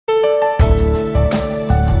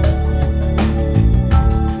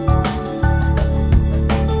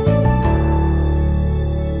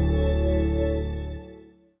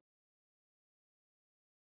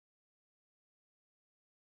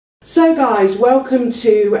So guys, welcome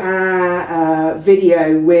to our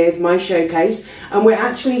video with My Showcase, and we're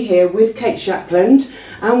actually here with Kate Shapland,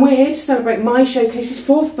 and we're here to celebrate My Showcase's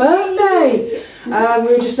 4th birthday. We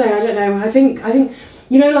were just saying, I don't know, I think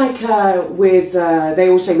you know, like with they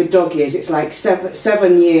all say with dog years, it's like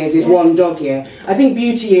seven years is one dog year. I think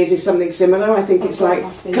beauty years is something similar. I think it's like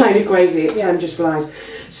kind of crazy. Time just flies.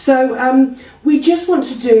 So we just want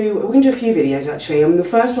to do, we're going to do a few videos actually, and the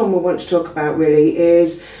first one we want to talk about really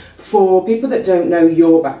is for people that don't know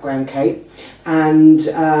your background, Kate, and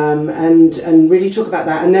really talk about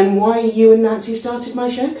that, and then why you and Nancy started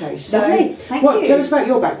My Showcase. So, thank you. Tell us about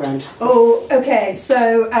your background. Oh, okay.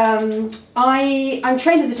 So I'm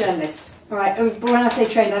trained as a journalist. All right. When I say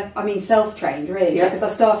trained, I mean self-trained, really, because I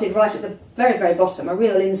started right at the very, very bottom, a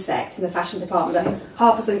real insect in the fashion department at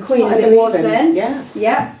Harper's and Queen, as it was then.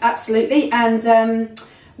 Yeah, absolutely. And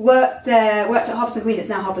worked at Harper's and Queen. It's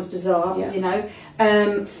now Harper's Bazaar, as you know,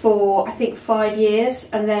 for I think 5 years,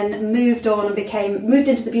 and then moved on and moved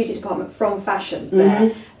into the beauty department from fashion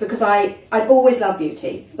there, because I'd always loved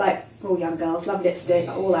beauty, like all young girls, love lipstick,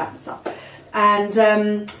 all that stuff, and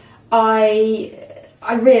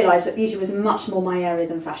I realised that beauty was much more my area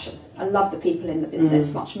than fashion. I loved the people in the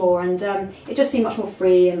business much more, and it just seemed much more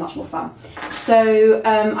free and much more fun. So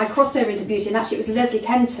I crossed over into beauty, and actually it was Leslie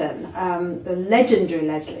Kenton, the legendary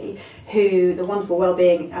Leslie, the wonderful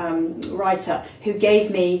wellbeing writer, who gave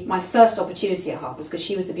me my first opportunity at Harper's, because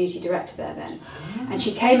she was the beauty director there then. And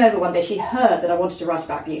she came over one day, she'd heard that I wanted to write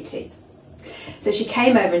about beauty. So she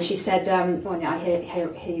came over and she said, I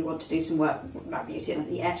hear you want to do some work about beauty. And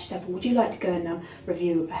she said, well, would you like to go and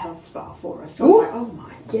review a health spa for us? And I was like, oh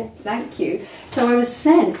my, yeah, thank you. So I was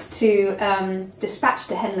sent to, dispatched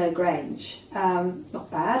to Henlow Grange, not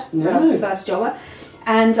bad, first jobber.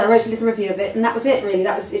 And I wrote a little review of it, and that was it really,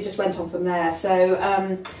 it just went on from there. So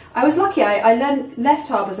I was lucky, I left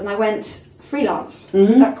Harper's and I went freelance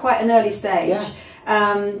at quite an early stage.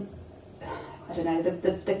 I don't know,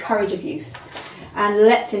 the courage of youth, and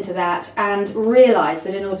leapt into that and realised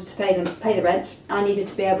that in order to pay the rent, I needed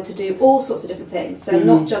to be able to do all sorts of different things. So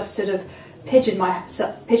not just sort of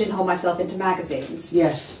pigeonhole myself into magazines,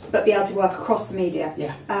 but be able to work across the media.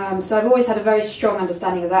 So I've always had a very strong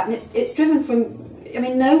understanding of that, and it's driven from, I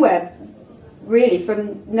mean, nowhere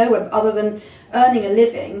other than earning a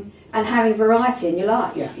living and having variety in your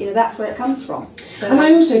life. You know, that's where it comes from. So, and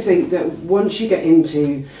I also think that once you get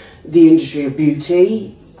into the industry of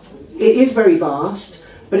beauty, it is very vast,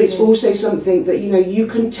 but it's also something that, you know, you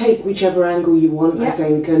can take whichever angle you want, I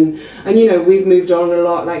think, and you know, we've moved on a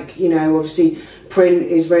lot, like, you know, obviously print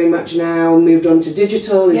is very much now moved on to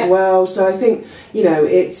digital as well, so I think, you know,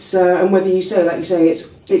 it's and whether you say, like you say,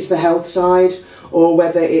 it's the health side, or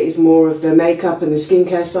whether it is more of the makeup and the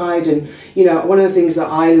skincare side. And you know, one of the things that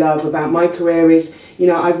I love about my career is, you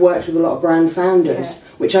know, I've worked with a lot of brand founders,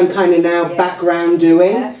 which I'm kind of now background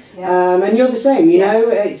doing. And you're the same, you know.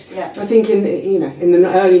 It's, I think in the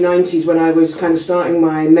early 90s, when I was kind of starting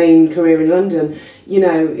my main career in London, you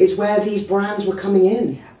know, it's where these brands were coming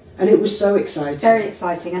in, and it was so exciting. Very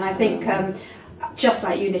exciting, and I think just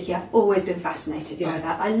like you, Nikki, I've always been fascinated by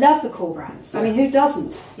that. I love the core brands. I mean, who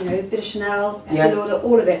doesn't? You know, a bit of Chanel, Estée Lauder,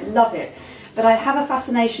 all of it, love it. But I have a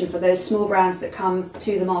fascination for those small brands that come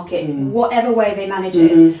to the market, whatever way they manage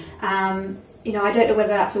it. You know, I don't know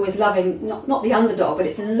whether that's always loving, not the underdog, but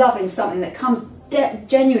it's loving something that comes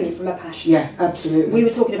genuinely from a passion. Yeah, absolutely. We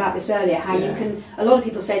were talking about this earlier, how you can, a lot of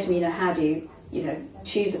people say to me, you know, how do you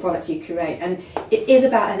choose the products you create? And it is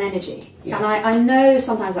about an energy. And I know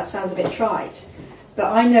sometimes that sounds a bit trite, but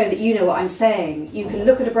I know that you know what I'm saying. You can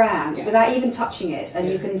look at a brand without even touching it, and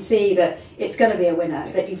you can see that it's going to be a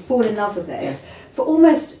winner, that you fall in love with it for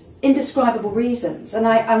almost indescribable reasons. And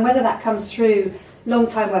whether that comes through long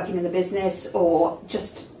time working in the business or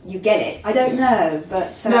just you get it, I don't know,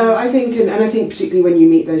 but no, I think, and I think particularly when you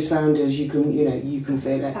meet those founders, you can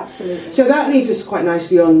feel it. Absolutely. So that leads us quite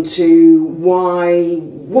nicely on to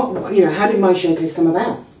how did My Showcase come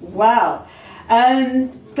about? Wow,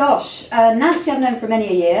 Nancy I've known for many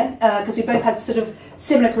a year, because we both had sort of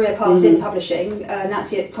similar career paths in publishing.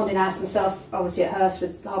 Nancy at Condé Nast, himself obviously at Hearst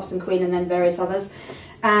with Harper's and Queen, and then various others,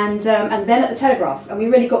 and then at the Telegraph, and we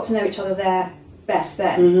really got to know each other there best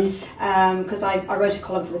then, because I wrote a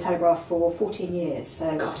column for the Telegraph for 14 years, so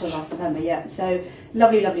until last November, so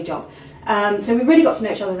lovely job. So we really got to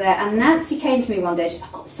know each other there, and Nancy came to me one day, she said,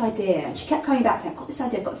 I've got this idea, and she kept coming back saying, I've got this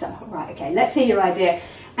idea, I've got this idea. Right, okay, let's hear your idea.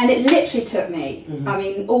 And it literally took me, I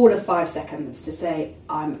mean, all of 5 seconds to say,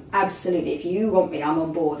 I'm absolutely, if you want me, I'm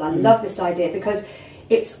on board. I love this idea, because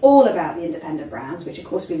it's all about the independent brands, which of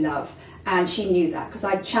course we love, and she knew that, because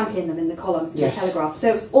I championed them in the column for the Telegraph. So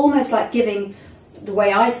it was almost like giving the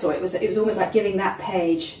way I saw it was almost like giving that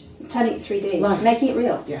page, turning it 3D, life. making it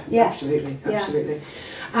real. Yeah, absolutely.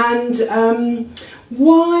 And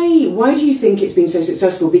why do you think it's been so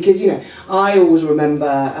successful? Because, you know, I always remember,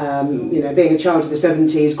 you know, being a child of the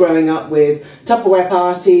 70s, growing up with Tupperware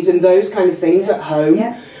parties and those kind of things at home.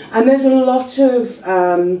 Yeah. And there's a lot of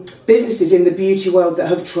businesses in the beauty world that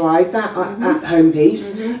have tried that at-home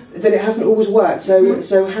piece, that it hasn't always worked.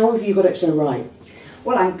 So how have you got it so right?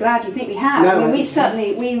 Well, I'm glad you think we have. No, I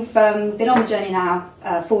mean, we've been on the journey now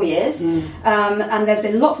 4 years, and there's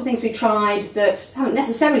been lots of things we've tried that haven't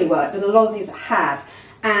necessarily worked, but a lot of things that have.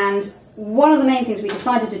 And one of the main things we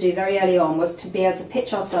decided to do very early on was to be able to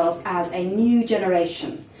pitch ourselves as a new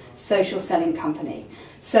generation social selling company.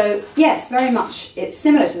 So yes, very much it's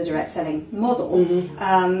similar to the direct selling model.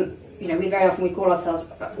 You know, we very often call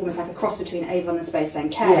ourselves almost like a cross between Avon and Space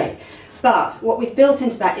NK. Yeah. But what we've built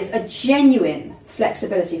into that is a genuine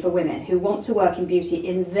flexibility for women who want to work in beauty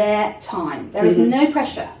in their time. There is no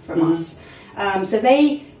pressure from us. So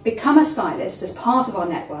they become a stylist as part of our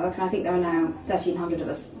network, and I think there are now 1,300 of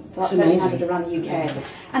us, 1,300 around the UK,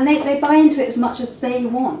 and they buy into it as much as they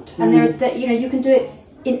want. And you know, you can do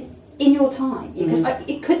it in your time. You can,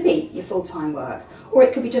 it could be your full-time work, or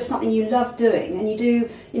it could be just something you love doing and you do,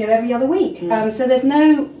 you know, every other week. So there's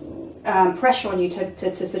no pressure on you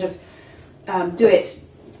to sort of do it,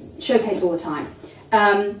 showcase all the time.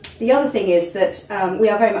 The other thing is that we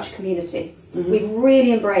are very much a community. We've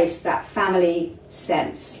really embraced that family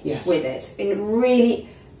sense with it, and really,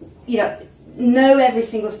 you know every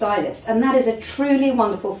single stylist, and that is a truly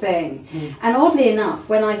wonderful thing. And oddly enough,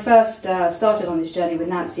 when I first started on this journey with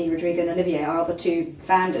Nancy, Rodrigo and Olivier, our other two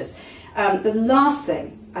founders, the last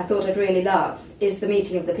thing I thought I'd really love is the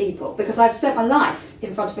meeting of the people, because I've spent my life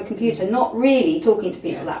in front of a computer not really talking to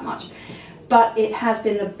people that much. But it has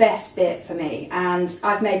been the best bit for me, and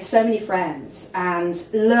I've made so many friends and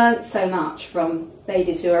learnt so much from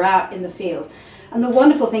ladies who are out in the field. And the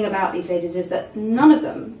wonderful thing about these ladies is that none of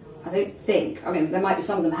them, I don't think, I mean there might be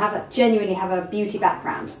some of them, genuinely have a beauty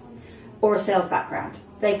background or a sales background.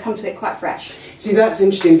 They come to it quite fresh. See, that's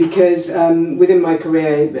interesting, because within my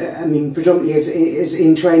career, I mean, predominantly is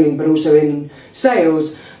in training, but also in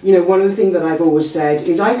sales, you know, one of the things that I've always said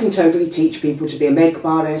is I can totally teach people to be a makeup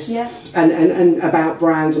artist and about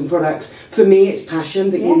brands and products. For me, it's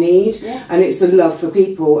passion that you need, and it's the love for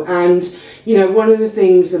people. And, you know, one of the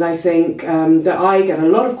things that I think that I get a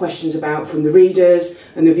lot of questions about from the readers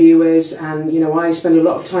and the viewers, and, you know, I spend a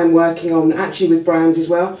lot of time working on actually with brands as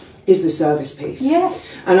well, is the service piece. Yes.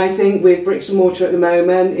 And I think with bricks and mortar at the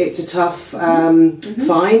moment, it's a tough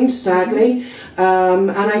find, sadly.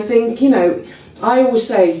 And I think, you know, I always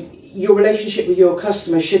say your relationship with your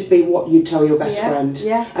customer should be what you tell your best friend.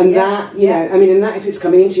 And that, you know, I mean, and that if it's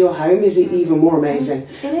coming into your home is even more amazing.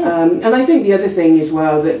 It is. And I think the other thing as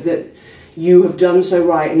well that you have done so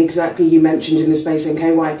right, and exactly you mentioned in the Space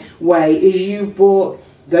NK way, is you've brought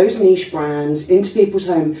those niche brands into people's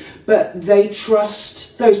home, but they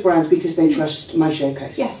trust those brands because they trust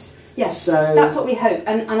MyShowcase. Yes, so that's what we hope.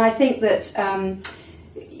 And I think that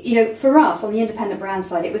you know, for us on the independent brand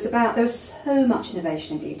side, it was about, there was so much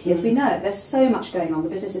innovation in beauty, as we know. There's so much going on. The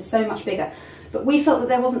business is so much bigger. But we felt that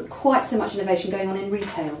there wasn't quite so much innovation going on in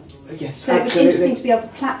retail. Yes, so it was interesting to be able to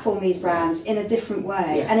platform these brands in a different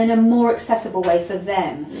way and in a more accessible way for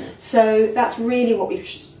them. So that's really what we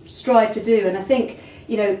strive to do. And I think,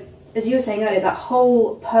 you know, as you were saying earlier, that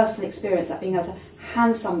whole personal experience, that being able to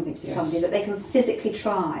hand something to somebody that they can physically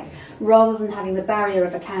try, rather than having the barrier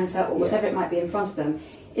of a counter or whatever it might be in front of them,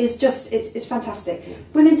 is just, it's fantastic.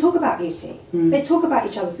 Women talk about beauty. They talk about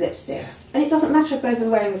each other's lipsticks. And it doesn't matter if both of them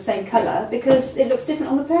are wearing the same colour, because it looks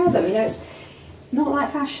different on the pair of them. You know, it's not like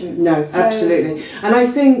fashion. No, so, absolutely. And I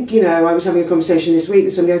think, you know, I was having a conversation this week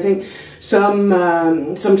with somebody, I think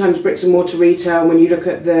sometimes bricks and mortar retail, when you look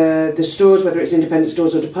at the stores, whether it's independent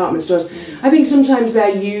stores or department stores, I think sometimes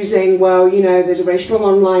they're using, well, you know, there's a very strong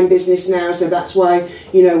online business now, so that's why,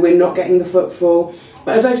 you know, we're not getting the footfall.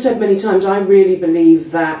 But as I've said many times, I really believe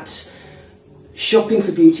that shopping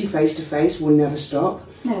for beauty face to face will never stop.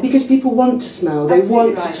 No. Because people want to smell, they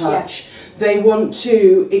want to touch, they want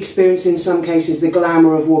to experience, in some cases, the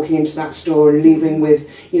glamour of walking into that store and leaving with,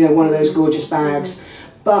 you know, one of those gorgeous bags.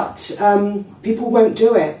 But people won't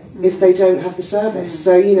do it if they don't have the service.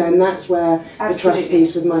 So, you know, and that's where the trust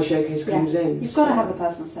piece with MyShowcase comes in. You've got to have the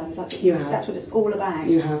personal service. That's what it's all about.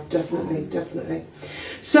 You have, definitely, definitely.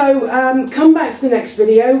 So, come back to the next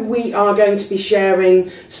video. We are going to be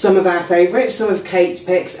sharing some of our favourites, some of Kate's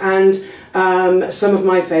picks, and some of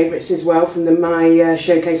my favourites as well from the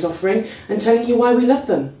MyShowcase offering, and telling you why we love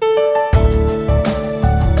them.